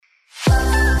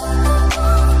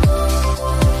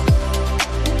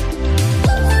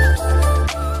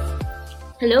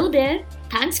Hello there.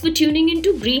 Thanks for tuning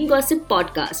into Green Gossip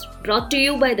Podcast, brought to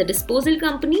you by the Disposal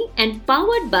Company and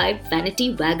powered by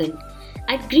Vanity Wagon.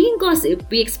 At Green Gossip,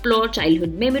 we explore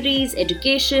childhood memories,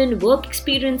 education, work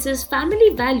experiences, family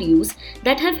values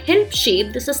that have helped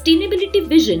shape the sustainability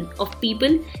vision of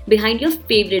people behind your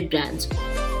favorite brands.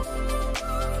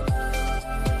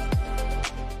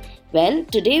 Well,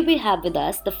 today we have with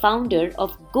us the founder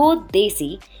of Go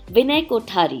Desi, Vinay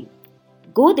Kothari.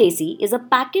 Go Desi is a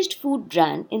packaged food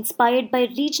brand inspired by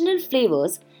regional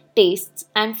flavors, tastes,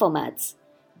 and formats.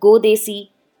 Go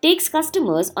Desi takes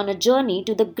customers on a journey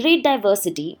to the great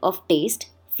diversity of taste,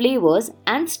 flavors,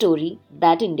 and story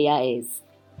that India is.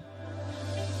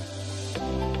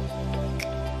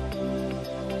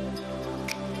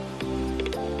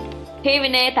 Hey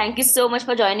Vinay, thank you so much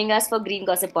for joining us for Green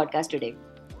Gossip Podcast today.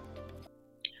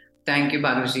 Thank you,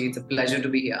 Baluji. It's a pleasure to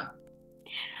be here.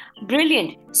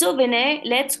 Brilliant. So Vinay,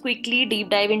 let's quickly deep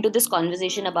dive into this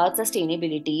conversation about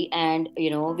sustainability, and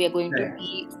we are going to Right.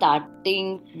 be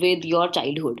starting with your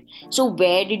childhood. So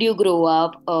where did you grow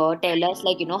up? Tell us,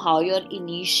 how your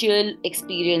initial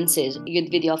experiences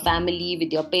with your family,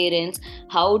 with your parents,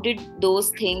 how did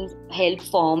those things help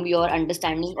form your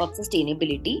understanding of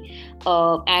sustainability?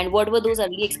 And what were those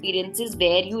early experiences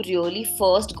where you really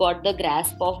first got the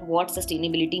grasp of what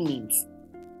sustainability means?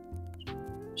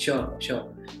 Sure.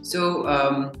 So,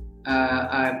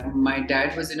 my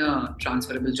dad was in a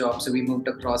transferable job, so we moved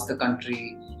across the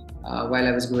country while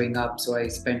I was growing up. So I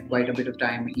spent quite a bit of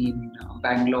time in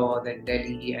Bangalore, then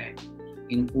Delhi, and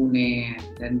in Pune,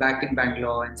 and then back in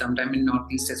Bangalore, and sometime in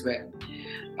Northeast as well.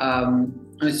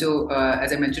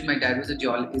 As I mentioned, my dad was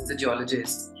is a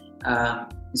geologist.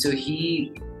 So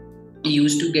he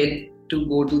used to get to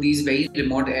go to these very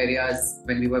remote areas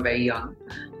when we were very young,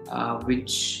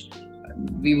 which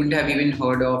we wouldn't have even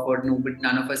heard of, or no, but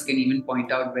none of us can even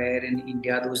point out where in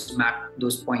India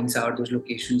those points are, those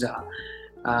locations are.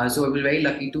 So I was very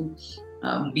lucky to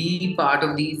be part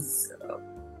of these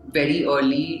very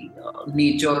early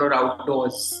nature or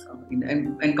outdoors,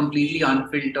 and completely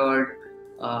unfiltered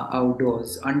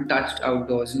outdoors, untouched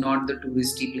outdoors, not the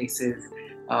touristy places,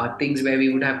 things where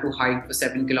we would have to hike for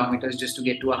 7 kilometers just to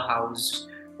get to a house,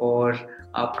 or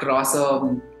cross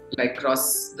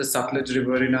the Sutlej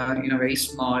River in a very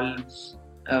small,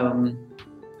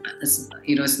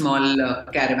 small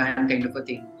caravan kind of a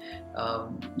thing.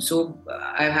 So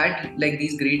I've had like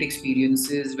these great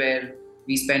experiences where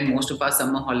we spend most of our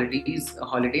summer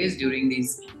holidays during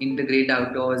these in the great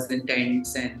outdoors, in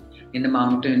tents and in the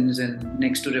mountains and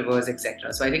next to rivers,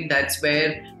 etc. So I think that's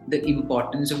where the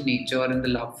importance of nature and the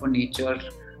love for nature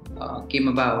came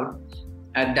about.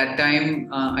 At that time,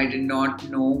 I did not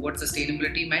know what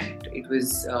sustainability meant. It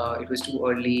was too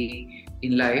early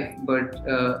in life, but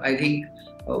I think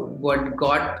what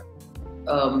got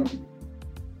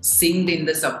synced in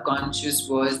the subconscious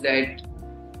was that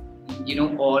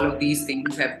all of these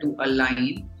things have to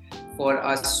align for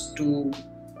us to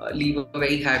live a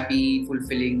very happy,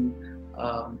 fulfilling,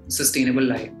 sustainable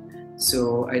life.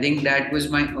 So I think that was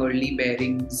my early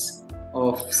bearings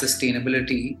of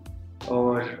sustainability,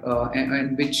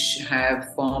 and which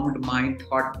have formed my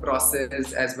thought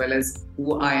process as well as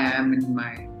who I am in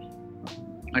my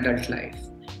adult life.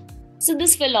 So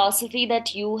this philosophy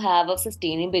that you have of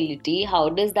sustainability, how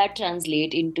does that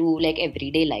translate into like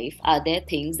everyday life? Are there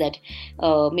things that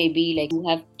maybe like you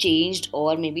have changed,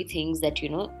 or maybe things that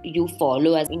you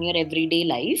follow as in your everyday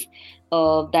life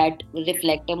that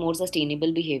reflect a more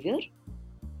sustainable behavior?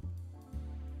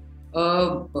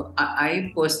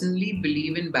 I personally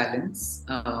believe in balance.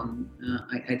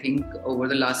 I think over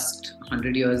the last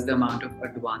 100 years, the amount of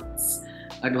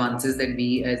advances that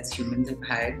we as humans have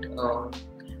had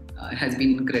has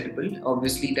been incredible.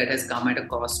 Obviously, that has come at a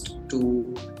cost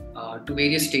to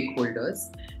various stakeholders,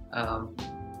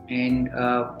 and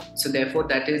so therefore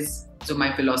so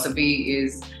my philosophy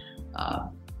is.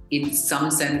 In some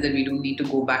sense that we don't need to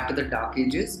go back to the dark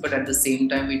ages, but at the same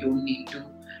time we don't need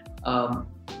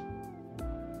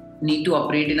to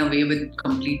operate in a way with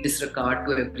complete disregard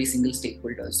to every single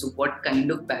stakeholder. So what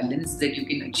kind of balance that you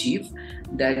can achieve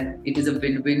that it is a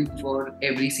win-win for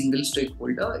every single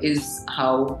stakeholder is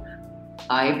how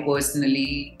I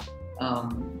personally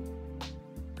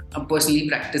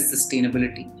practice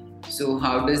sustainability. So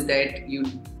how does that you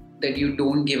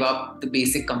don't give up the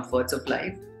basic comforts of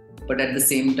life, but at the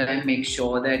same time make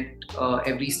sure that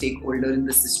every stakeholder in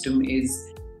the system is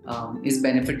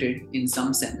benefited in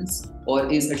some sense, or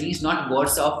is at least not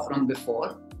worse off from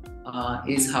before,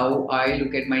 is how I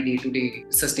look at my day-to-day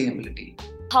sustainability.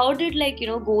 how did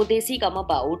Go Desi come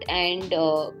about, and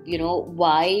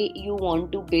why you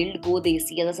want to build Go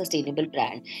Desi as a sustainable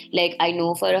brand? Like, I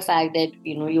know for a fact that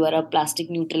you are a plastic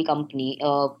neutral company,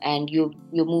 and you're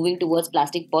moving towards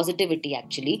plastic positivity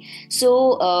actually.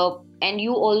 So and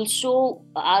you also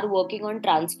are working on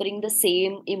transferring the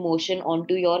same emotion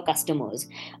onto your customers,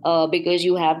 because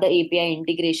you have the API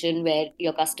integration where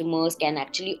your customers can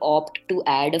actually opt to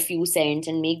add a few cents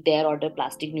and make their order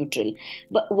plastic neutral.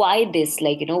 But why this?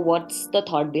 What's the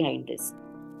thought behind this?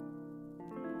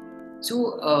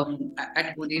 So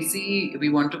at Desi, we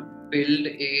want to build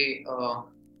a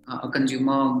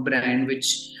consumer brand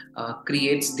which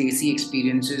creates Desi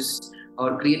experiences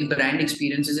or creates brand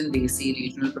experiences in Desi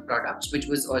regional products, which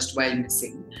was erstwhile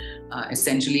missing.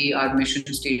 Essentially, our mission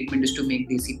statement is to make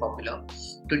Desi popular.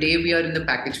 Today, we are in the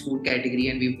packaged food category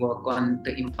and we work on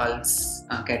the impulse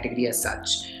category as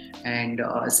such. And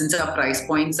since our price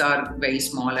points are very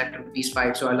small at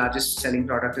 ₹5, so our largest selling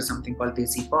product is something called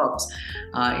Desi Puffs.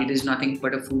 It is nothing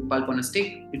but a fruit pulp on a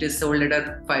stick. It is sold at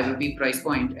a ₹5 price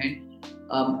point,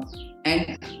 um,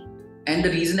 and and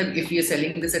the reason that if we are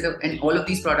selling this and all of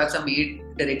these products are made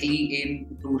directly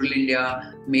in rural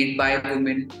India, made by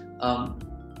women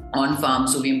on farm.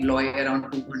 So we employ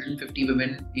around 250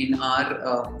 women in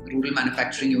our rural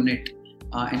manufacturing unit,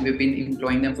 and we've been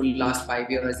employing them for the last 5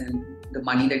 years. And the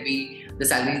money that the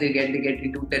salaries they get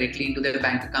directly into their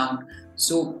bank account.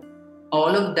 So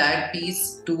all of that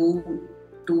piece to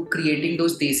creating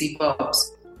those Desi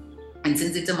puffs. And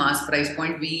since it's a mass price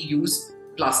point, we use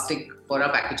plastic for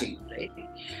our packaging, right?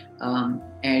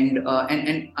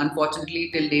 And unfortunately,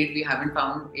 till date, we haven't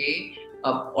found a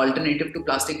alternative to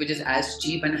plastic which is as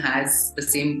cheap and has the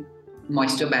same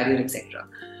moisture barrier, etc.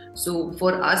 So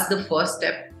for us, the first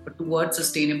step towards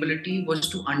sustainability was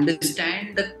to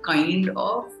understand the kind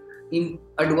of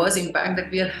adverse impact that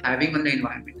we are having on the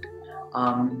environment.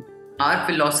 Our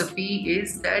philosophy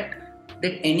is that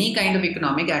any kind of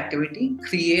economic activity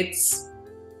creates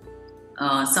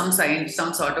some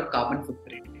sort of carbon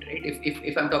footprint, right?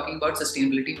 If I'm talking about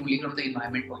sustainability only from the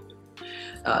environment point of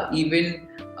view, even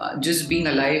just being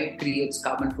alive creates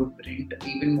carbon footprint.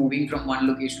 Even moving from one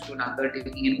location to another,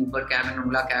 taking an Uber cab and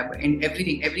Ola cab, and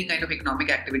every kind of economic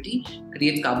activity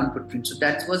creates carbon footprint. So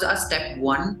that was our step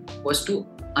one, was to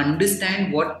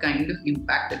understand what kind of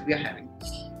impact that we are having.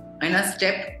 And our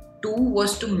step two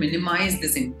was to minimize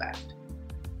this impact.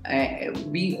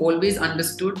 We always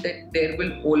understood that there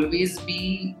will always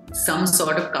be some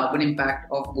sort of carbon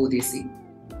impact of Go Desi.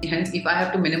 Hence, if I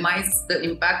have to minimize the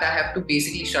impact, I have to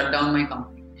basically shut down my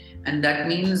company. And that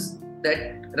means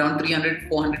that around 300,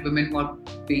 400 women who are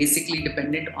basically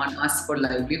dependent on us for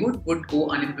livelihood would go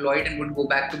unemployed and would go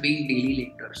back to being daily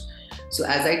laborers. So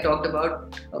as I talked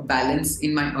about balance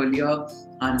in my earlier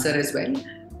answer as well,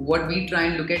 what we try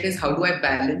and look at is how do I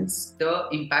balance the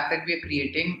impact that we are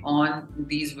creating on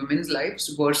these women's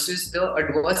lives versus the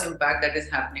adverse impact that is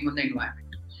happening on the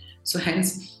environment. So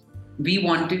hence, we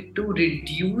wanted to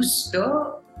reduce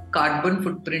the carbon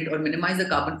footprint or minimize the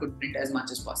carbon footprint as much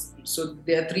as possible. So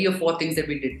there are 3 or 4 things that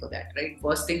we did for that, right?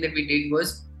 First thing that we did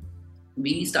was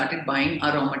we started buying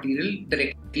our raw material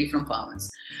directly from farmers.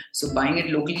 So buying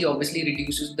it locally obviously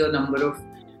reduces the number of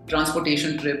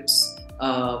transportation trips,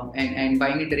 and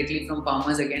buying it directly from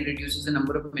farmers again reduces the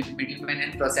number of middlemen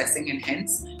and processing, and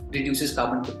hence reduces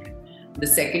carbon footprint. The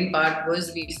second part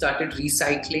was we started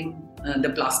recycling the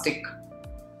plastic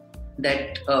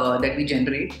that we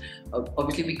generate.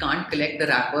 Obviously, we can't collect the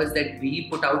wrappers that we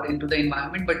put out into the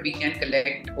environment, but we can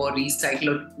collect or recycle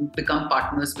or become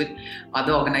partners with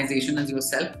other organizations as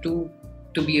yourself to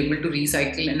be able to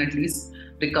recycle and at least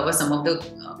recover some of the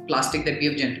plastic that we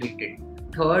have generated.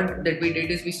 Third that we did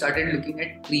is we started looking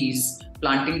at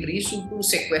planting trees to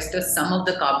sequester some of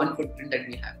the carbon footprint that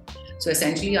we have. So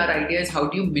essentially our idea is how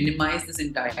do you minimize this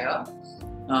entire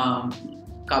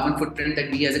carbon footprint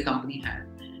that we as a company have.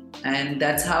 And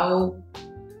that's how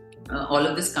all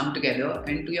of this come together.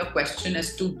 And to your question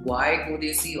as to why Go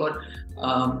Desi or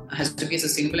has to be a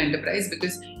sustainable enterprise,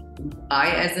 because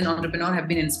I, as an entrepreneur, have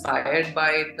been inspired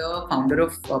by the founder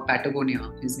of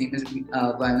Patagonia. His name is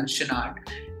Violence Chenard.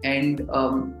 And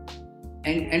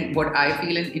what I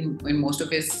feel in most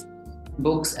of his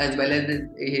books as well as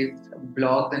his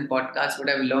blogs and podcasts, what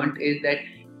I've learned is that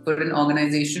for an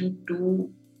organization to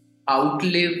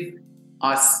outlive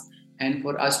us and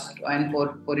for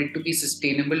it to be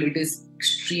sustainable, it is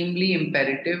extremely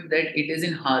imperative that it is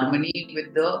in harmony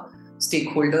with the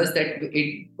stakeholders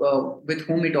with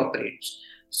whom it operates.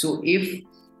 So if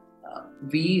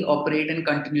we operate and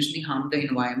continuously harm the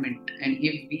environment, and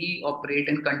if we operate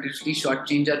and continuously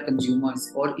shortchange our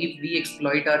consumers, or if we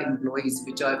exploit our employees,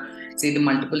 which are, say, the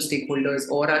multiple stakeholders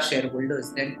or our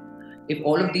shareholders, then if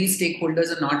all of these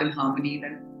stakeholders are not in harmony,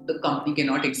 then the company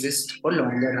cannot exist for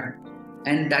longer run.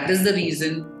 And that is the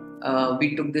reason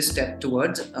we took this step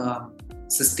towards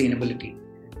sustainability.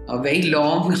 A very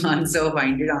long answer,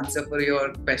 winded answer for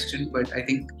your question, but I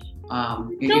think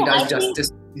it does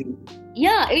justice.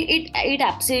 Yeah, it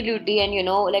absolutely, and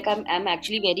like I'm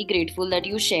actually very grateful that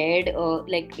you shared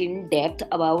like in depth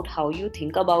about how you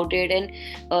think about it, and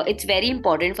it's very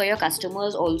important for your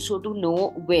customers also to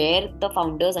know where the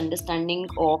founder's understanding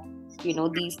of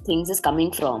these things is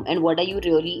coming from and what are you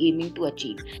really aiming to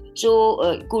achieve.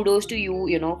 So kudos to you,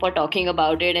 for talking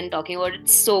about it and talking about it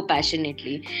so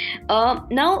passionately.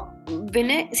 Now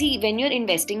when you're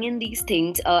investing in these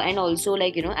things and also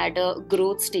at a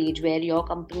growth stage where your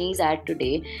company is at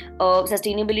today,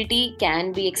 sustainability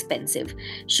can be expensive.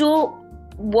 So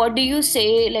what do you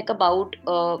say about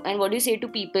and what do you say to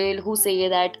people who say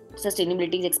that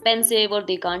sustainability is expensive or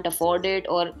they can't afford it,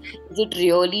 or is it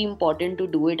really important to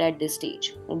do it at this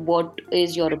stage? What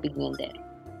is your opinion there?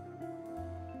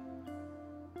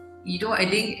 I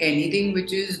think anything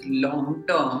which is long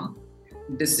term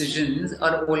decisions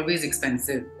are always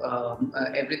expensive.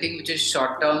 Everything which is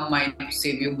short term might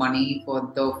save you money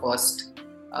for the first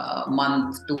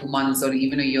month, 2 months, or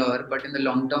even a year, but in the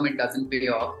long term it doesn't pay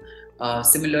off.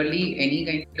 Similarly, any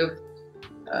kind of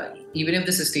even if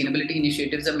the sustainability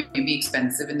initiatives are maybe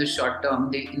expensive in the short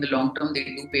term, in the long term they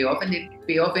do pay off, and they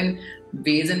pay off in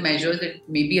ways and measures that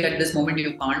maybe at this moment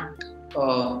you can't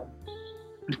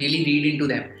really read into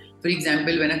them. For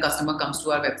example, when a customer comes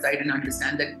to our website and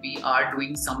understands that we are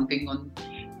doing something on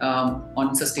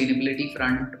sustainability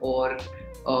front, or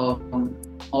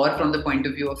from the point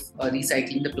of view of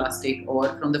recycling the plastic,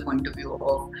 or from the point of view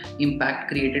of impact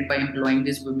created by employing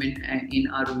these women in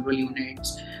our rural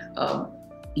units,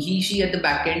 she at the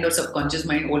back end or subconscious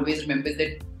mind always remembers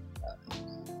that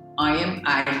I am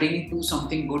adding to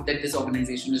something good that this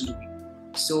organization is doing.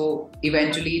 So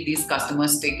eventually these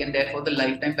customers stick, and therefore the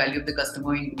lifetime value of the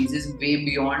customer increases way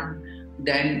beyond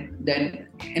then,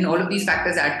 and all of these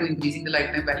factors add to increasing the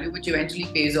lifetime value, which eventually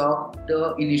pays off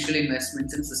the initial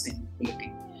investments in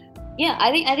sustainability. Yeah,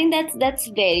 I think that's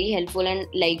very helpful, and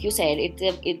like you said,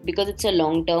 because it's a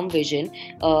long term vision.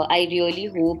 I really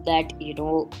hope that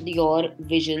your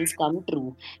visions come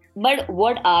true. But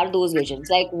what are those visions?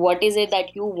 Like, what is it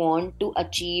that you want to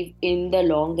achieve in the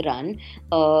long run?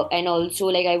 And also,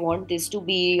 I want this to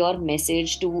be your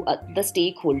message to the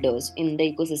stakeholders in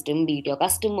the ecosystem, be it your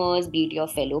customers, be it your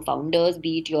fellow founders,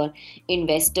 be it your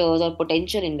investors or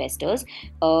potential investors.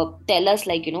 Tell us,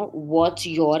 what's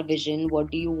your vision?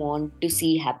 What do you want to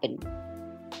see happen?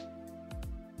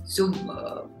 So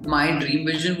my dream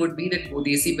vision would be that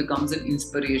Desi becomes an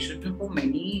inspiration for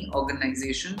many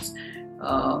organizations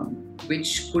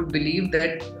which could believe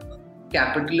that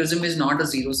capitalism is not a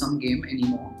zero-sum game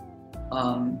anymore.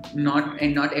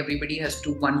 Not everybody has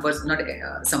to, one person,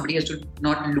 somebody has to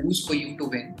not lose for you to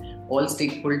win. All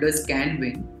stakeholders can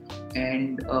win,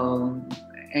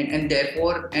 and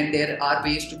therefore there are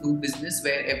ways to do business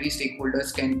where every stakeholder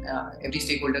can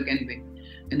win.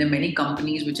 And there are many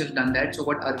companies which have done that. So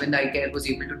what Arvind Eye Care was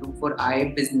able to do for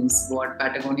eye business, what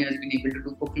Patagonia has been able to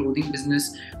do for clothing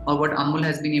business, or what Amul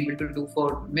has been able to do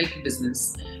for milk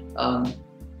business,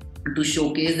 to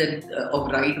showcase that a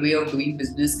right way of doing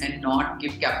business and not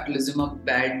give capitalism a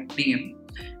bad name,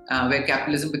 where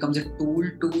capitalism becomes a tool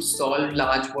to solve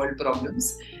large world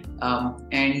problems,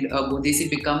 and Bodesi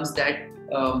becomes that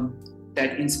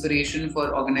inspiration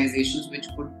for organizations which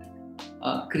could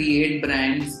create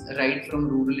brands right from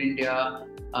rural India,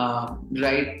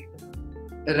 right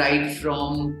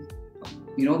from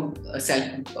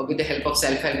with the help of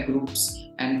self-help groups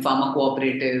and farmer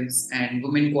cooperatives and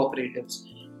women cooperatives.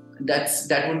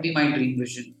 That would be my dream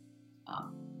vision.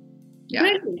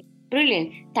 Yeah.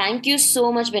 Brilliant. Thank you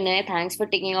so much, Vinay. Thanks for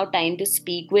taking out time to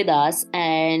speak with us.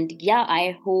 And yeah,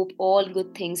 I hope all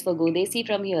good things for Godesi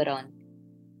from here on.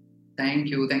 Thank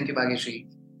you, Bhageshri.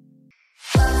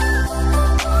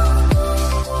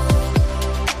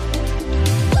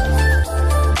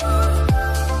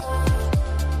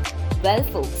 Well,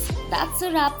 folks, that's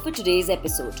a wrap for today's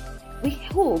episode. We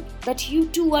hope that you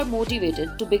too are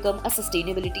motivated to become a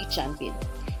sustainability champion.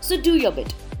 So do your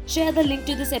bit. Share the link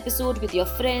to this episode with your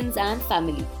friends and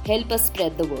family. Help us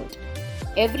spread the word.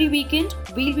 Every weekend,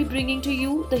 we'll be bringing to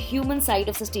you the human side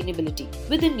of sustainability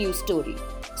with a new story.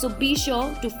 So be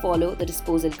sure to follow The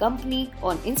Disposal Company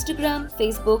on Instagram,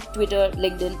 Facebook, Twitter,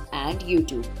 LinkedIn, and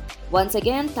YouTube. Once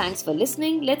again, thanks for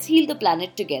listening. Let's heal the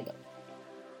planet together.